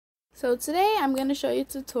So today I'm going to show you a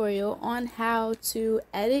tutorial on how to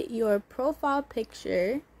edit your profile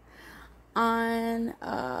picture on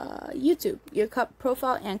YouTube, your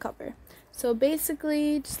profile and cover. So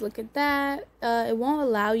basically, just look at that. It won't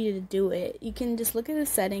allow you to do it. You can just look at the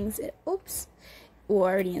settings. We're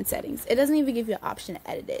already in settings. It doesn't even give you an option to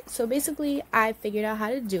edit it. So basically, I figured out how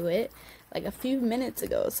to do it like a few minutes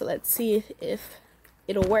ago. So let's see if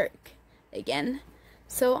it'll work again.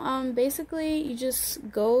 So basically you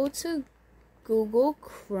go to Google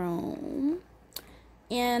Chrome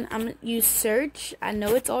and you search. I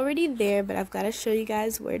know it's already there, but I've got to show you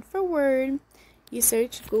guys word for word. You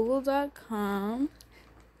search google.com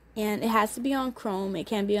and it has to be on Chrome. It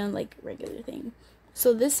can't be on like regular thing.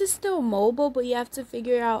 So this is still mobile, but you have to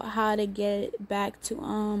figure out how to get it back to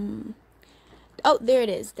oh, there it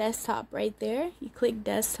is, desktop right there. You click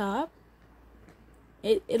desktop.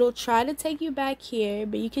 It'll try to take you back here,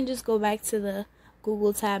 but you can just go back to the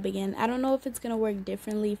Google tab again. I don't know if it's gonna work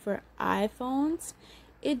differently for iPhones.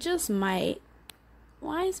 It just might.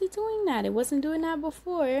 Why is it doing that? It wasn't doing that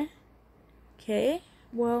before. Okay,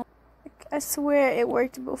 well, I swear it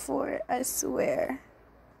worked before. I swear.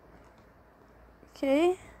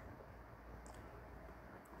 Okay.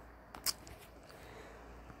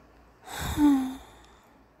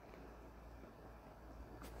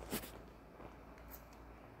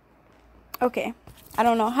 Okay, I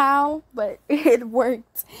don't know how, but it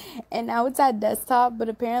worked. And now it's at desktop, but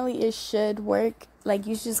apparently it should work. Like,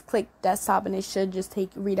 you just click desktop and it should just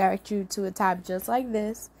redirect you to a tab just like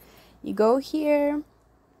this. You go here.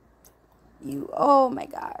 Oh my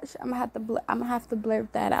gosh, I'm gonna have to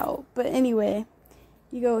blurb that out. But anyway,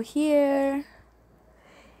 you go here.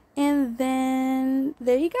 And then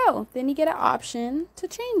there you go. Then you get an option to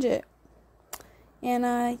change it.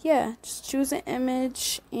 And yeah, just choose an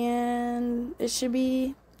image and it should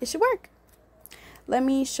work. Let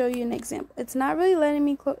me show you an example. It's not really letting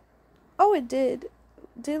me close. Oh, it did.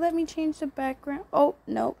 Did it let me change the background? Oh,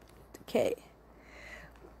 nope. Okay.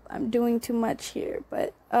 I'm doing too much here,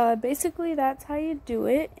 but basically that's how you do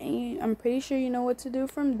it. And I'm pretty sure you know what to do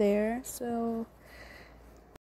from there. So